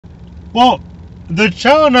Well, the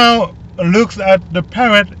child now looks at the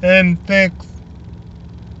parent and thinks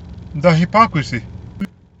the hypocrisy.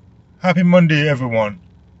 Happy Monday, everyone.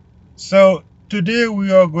 So today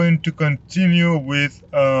we are going to continue with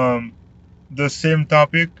the same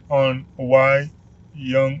topic on why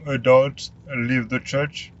young adults leave the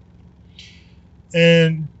church.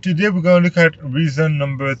 And today we're going to look at reason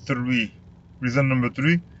number three. Reason number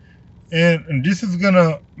three. And this is going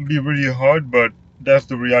to be really hard, but that's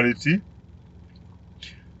the reality.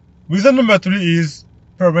 Reason number three is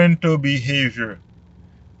parental behavior.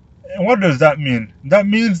 And what does that mean? That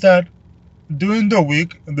means that during the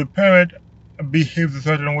week, the parent behaves a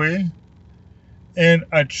certain way, and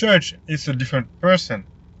at church, it's a different person.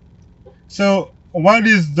 So, what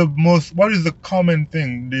is the common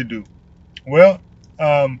thing they do? Well,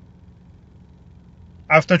 um,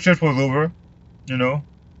 after church was over, you know,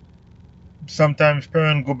 sometimes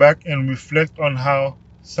parents go back and reflect on how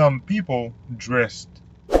some people dressed,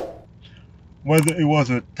 whether it was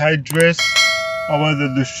a tight dress or whether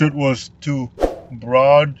the shirt was too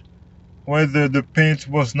broad, whether the paint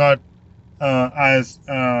was not as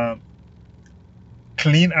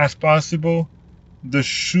clean as possible, the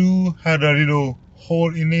shoe had a little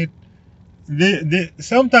hole in it. They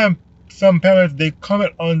sometimes some parents they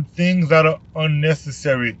comment on things that are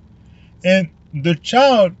unnecessary, and the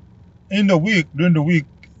child during the week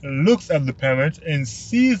looks at the parents and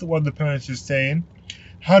sees what the parents is saying,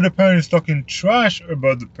 how the parents talking trash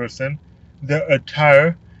about the person, their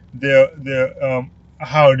attire, their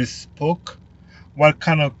how they spoke, what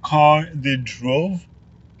kind of car they drove.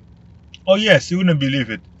 Oh yes, you wouldn't believe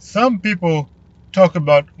it. Some people talk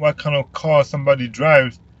about what kind of car somebody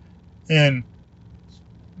drives and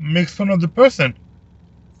makes fun of the person.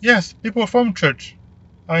 Yes, people from church.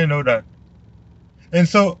 I know that. And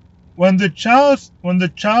so when the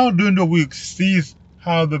child during the week sees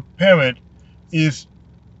how the parent is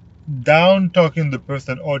down talking the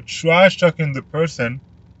person or trash talking the person,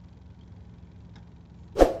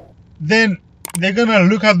 then they're gonna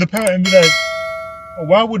look at the parent and be like,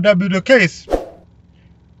 why would that be the case?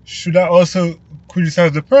 Should I also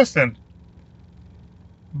criticize the person?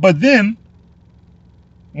 But then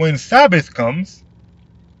when Sabbath comes,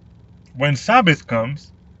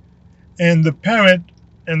 and the parent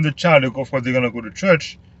and the child, of course, they're gonna go to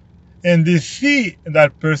church, and they see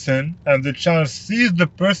that person, and the child sees the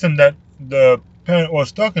person that the parent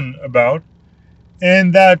was talking about,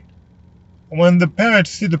 and that when the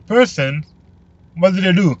parents see the person, what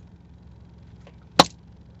do?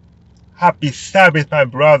 Happy Sabbath, my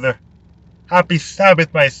brother. Happy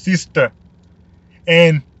Sabbath, my sister.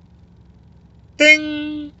 And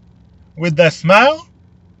ding, with that smile.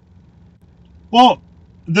 Well,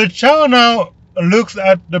 the child now looks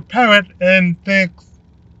at the parent and thinks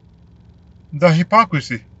the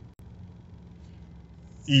hypocrisy.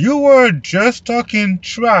 You were just talking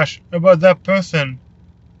trash about that person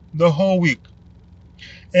the whole week,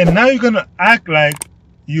 and now you're gonna act like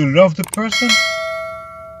you love the person?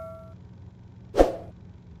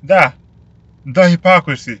 That, the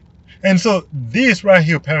hypocrisy. And so, this right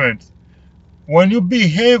here, parents, when you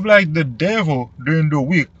behave like the devil during the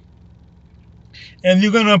week, and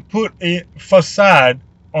you're gonna put a facade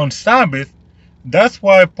on Sabbath, that's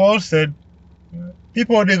why Paul said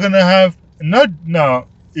people they're gonna have not now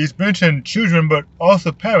it's mentioned children but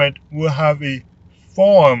also parent will have a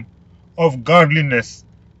form of godliness,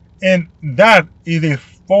 and that is a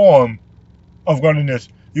form of godliness.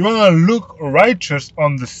 You wanna look righteous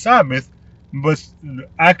on the Sabbath but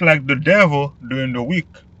act like the devil during the week,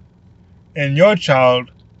 and your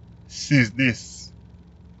child sees this.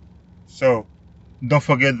 So don't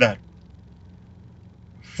forget that.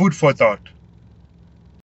 Food for thought.